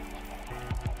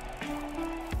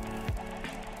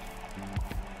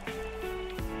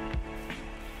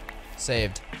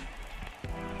 Saved.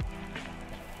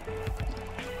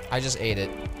 I just ate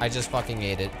it. I just fucking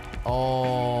ate it.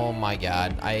 Oh my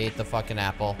god. I ate the fucking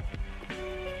apple.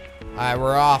 Alright,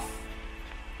 we're off.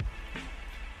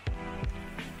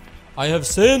 I have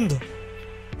sinned.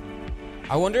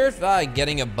 I wonder if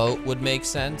getting a boat would make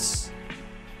sense.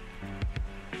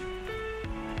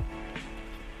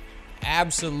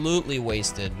 Absolutely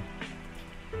wasted.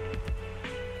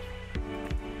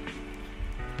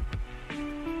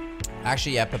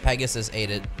 Actually, yeah, Pegasus ate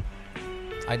it.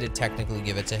 I did technically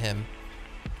give it to him.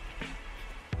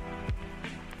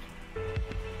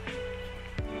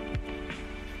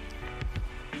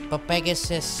 But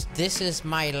Pegasus, this is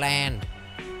my land.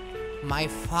 My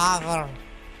father,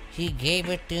 he gave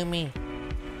it to me.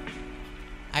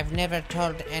 I've never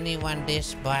told anyone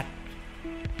this, but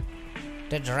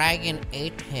the dragon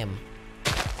ate him.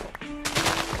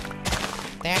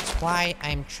 That's why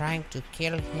I'm trying to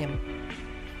kill him.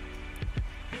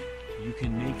 You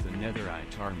can make the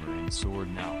netherite armor and sword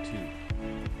now too.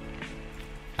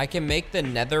 I can make the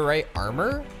netherite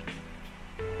armor?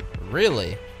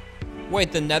 Really?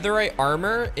 Wait, the netherite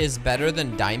armor is better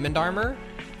than diamond armor?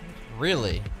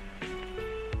 Really?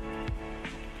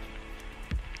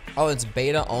 Oh, it's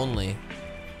beta only.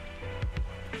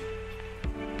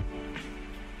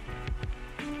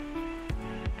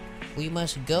 We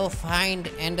must go find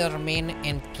Endermen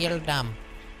and kill them.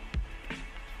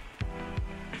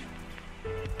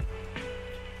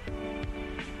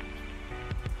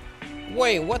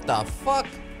 Wait, what the fuck?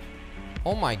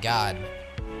 Oh my god.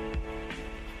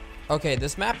 Okay,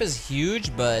 this map is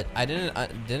huge, but I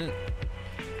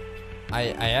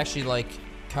actually like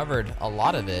covered a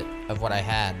lot of it, of what I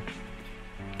had.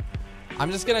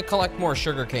 I'm just gonna collect more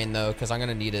sugarcane though, because I'm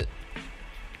gonna need it.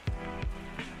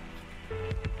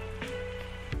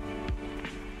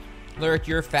 Lirik,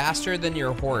 you're faster than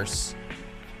your horse.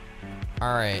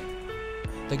 Alright.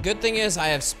 The good thing is I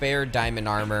have spare diamond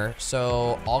armor,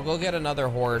 so I'll go get another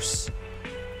horse.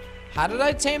 How did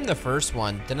I tame the first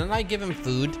one? Didn't I give him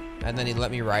food and then he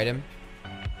let me ride him?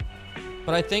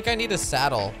 But I think I need a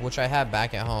saddle, which I have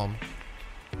back at home.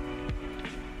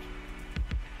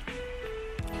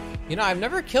 You know, I've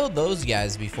never killed those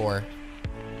guys before.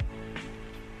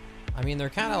 I mean, they're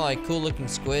kind of like cool looking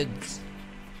squids.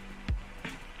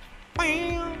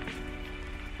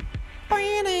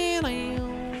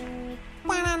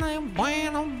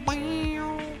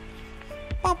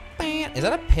 Is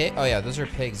that a pig? Oh yeah, those are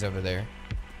pigs over there.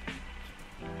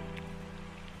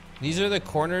 These are the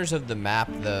corners of the map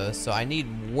though, so I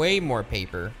need way more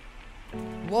paper.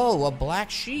 Whoa, a black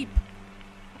sheep.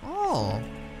 Oh.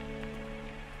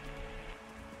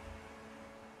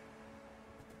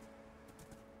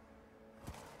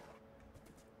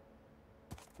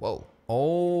 Whoa.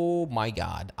 Oh my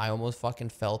god. I almost fucking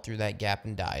fell through that gap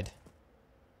and died.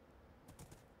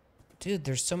 Dude,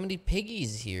 there's so many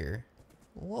piggies here.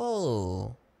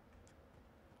 Whoa.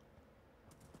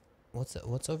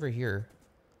 What's over here?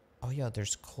 Oh yeah,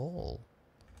 there's coal.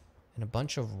 And a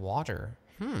bunch of water.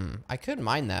 I could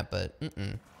mine that, but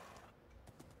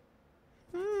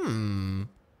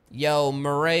Yo,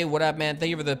 Murray, what up, man? Thank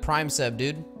you for the prime sub,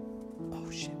 dude.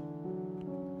 Oh shit.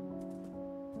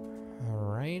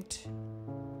 Alright.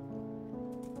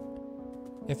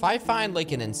 If I find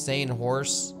like an insane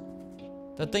horse,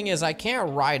 the thing is I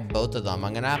can't ride both of them.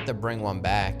 I'm gonna have to bring one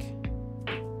back.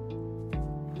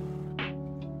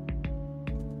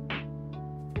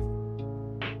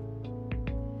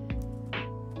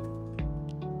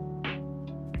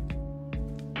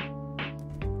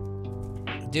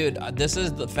 Dude, this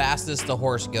is the fastest the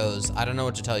horse goes. I don't know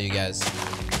what to tell you guys.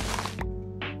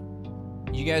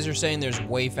 You guys are saying there's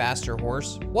way faster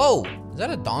horse? Whoa, is that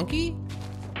a donkey?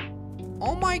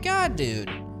 Oh my god, dude.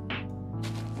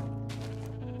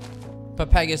 But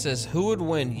Pegasus, who would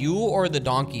win, you or the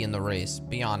donkey in the race?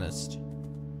 Be honest.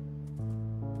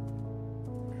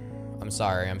 I'm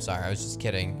sorry. I was just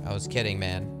kidding. I was kidding,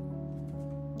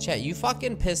 man. Chat, you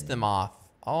fucking pissed them off.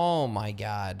 Oh my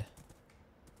god.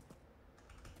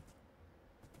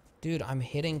 Dude, I'm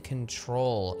hitting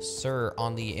control, sir,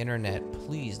 on the internet.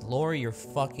 Please, lower your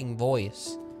fucking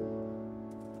voice.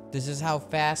 This is how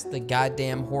fast the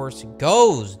goddamn horse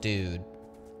goes, dude.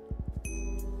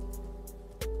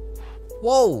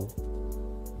 Whoa.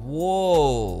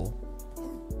 Whoa.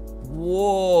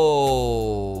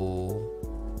 Whoa.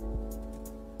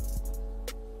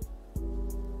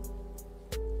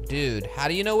 Dude, how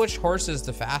do you know which horse is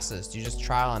the fastest? You just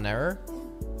trial and error?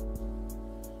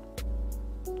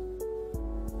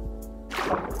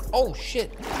 Oh,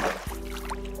 shit.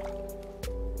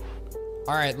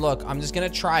 All right, look, I'm just gonna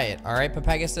try it. All right,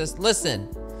 Pegasus, listen.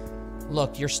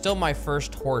 Look, you're still my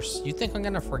first horse. You think I'm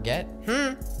gonna forget?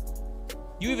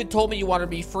 You even told me you wanted to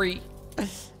be free.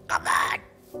 Come on.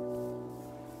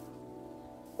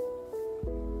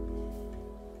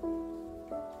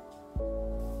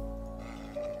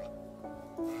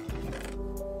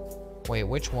 Wait,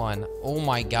 which one? Oh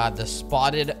my god, the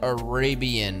spotted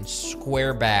Arabian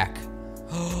squareback.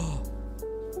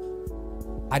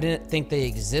 I didn't think they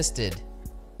existed.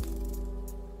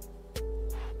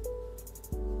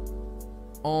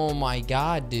 Oh my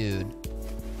god, dude.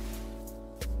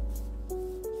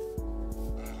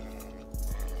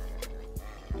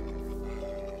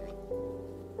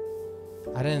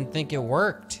 I didn't think it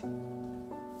worked.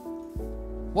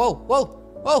 Whoa, whoa,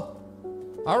 whoa.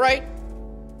 All right.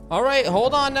 All right,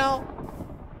 hold on now.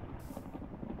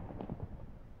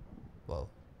 Whoa.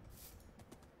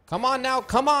 Come on now,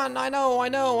 come on. I know.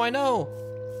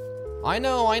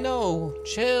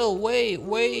 Chill,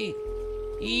 wait.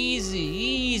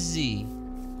 Easy.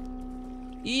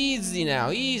 Easy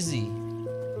now, easy.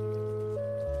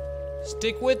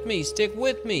 Stick with me.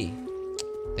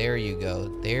 There you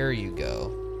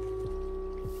go.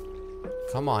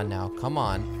 Come on now, come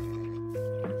on.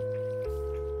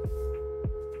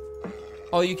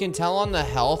 Oh, you can tell on the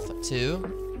health too.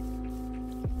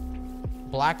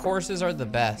 Black horses are the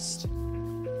best.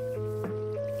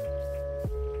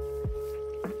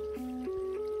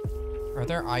 Are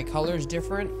their eye colors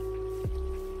different?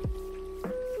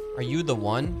 Are you the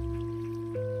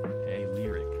one? Hey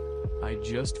Lirik. I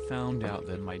just found out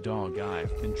that my dog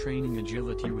I've been training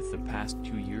agility with the past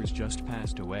 2 years just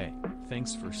passed away.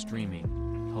 Thanks for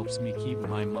streaming. Helps me keep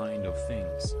my mind of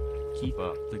things. Keep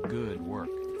up the good work.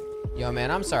 Yo,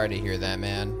 man, I'm sorry to hear that,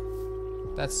 man.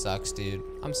 That sucks, dude.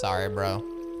 I'm sorry, bro.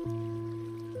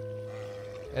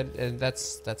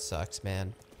 That sucks,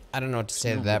 man. I don't know what to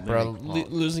say to that, bro.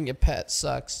 Losing a pet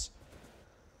sucks.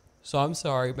 So I'm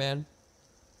sorry, man.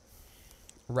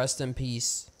 Rest in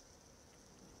peace.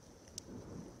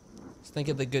 Just think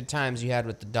of the good times you had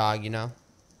with the dog, you know?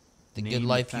 The good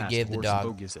life you gave the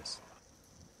dog.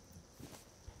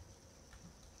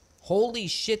 Holy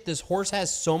shit, this horse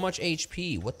has so much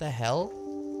HP. What the hell?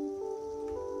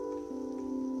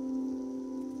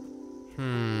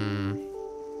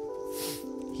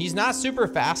 He's not super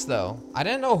fast, though. I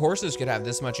didn't know horses could have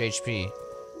this much HP.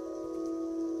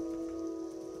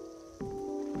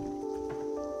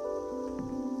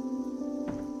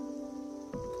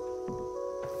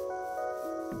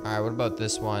 Alright, what about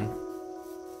this one?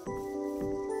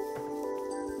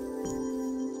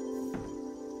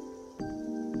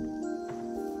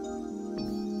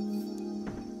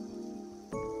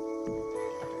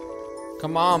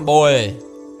 Come on, boy.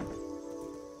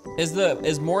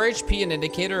 Is more HP an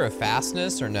indicator of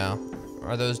fastness or no? Or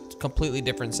are those completely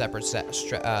different separate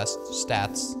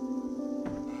stats?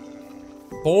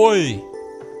 Boy!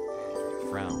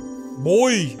 Frown.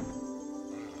 Boy!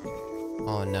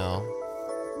 Oh no.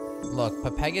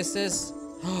 Look, Pegasus.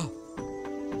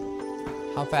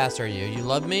 How fast are you? You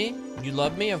love me? You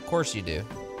love me? Of course you do.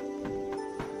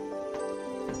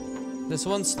 This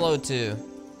one's slow too.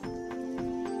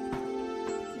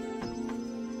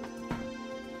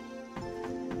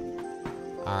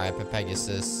 Alright,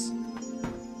 Pegasus.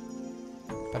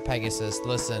 Pegasus,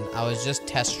 listen, I was just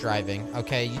test driving,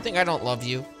 okay? You think I don't love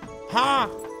you? Huh?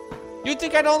 You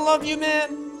think I don't love you,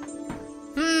 man?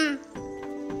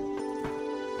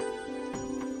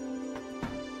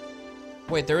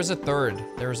 Wait, there was a third.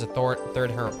 There was a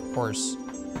third horse.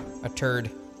 A turd.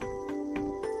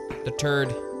 The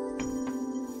turd.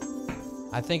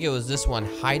 I think it was this one,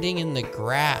 hiding in the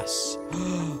grass.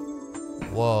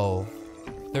 Whoa.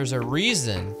 There's a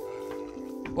reason.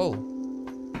 Whoa.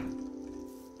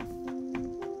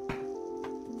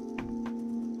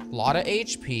 Lot of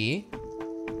HP.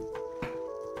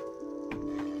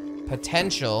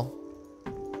 Potential.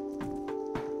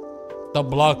 The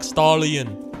Black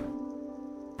Stallion.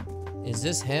 Is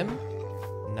this him?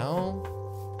 No.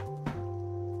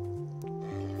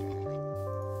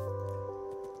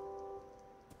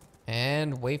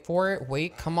 And wait for it.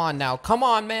 Wait, come on now. Come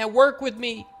on, man. Work with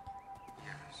me.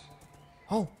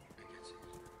 Oh.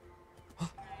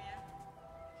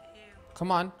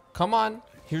 Come on. Come on.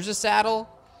 Here's a saddle.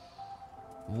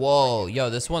 Whoa. Yo,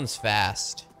 this one's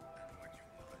fast.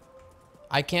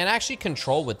 I can't actually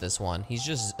control with this one. He's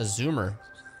just a zoomer.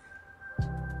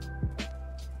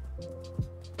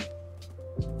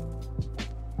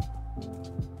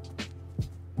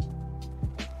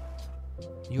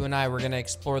 You and I, we're gonna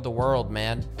explore the world,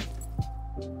 man.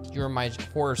 You're my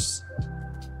horse.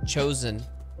 Chosen.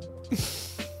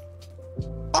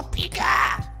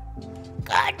 Opika!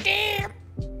 Goddamn!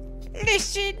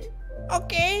 Listen,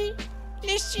 okay?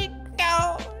 Listen,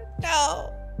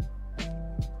 no.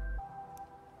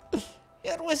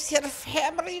 You're with your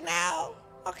family now,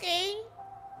 okay?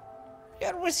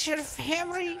 You're with your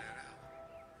family.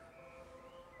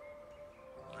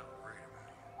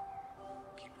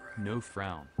 No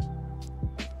frown.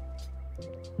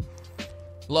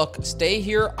 Look, stay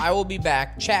here. I will be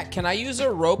back. Chat, can I use a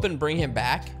rope and bring him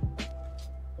back?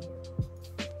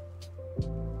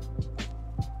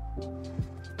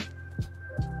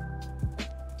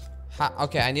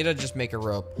 Okay, I need to just make a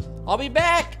rope. I'll be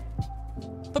back.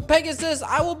 But Pegasus,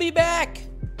 I will be back.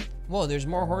 Whoa, there's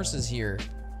more horses here.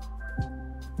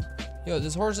 Yo,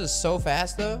 this horse is so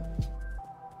fast though.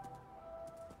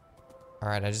 All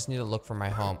right, I just need to look for my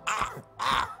home.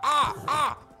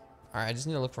 All right, I just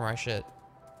need to look for my shit.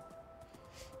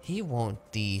 He won't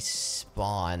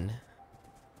despawn.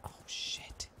 Oh,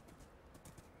 shit.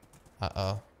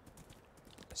 Uh-oh.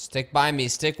 Stick by me.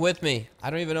 Stick with me.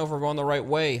 I don't even know if we're going the right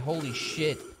way. Holy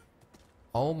shit.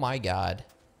 Oh, my God.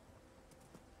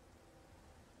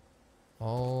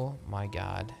 Oh, my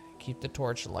God. Keep the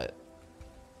torch lit.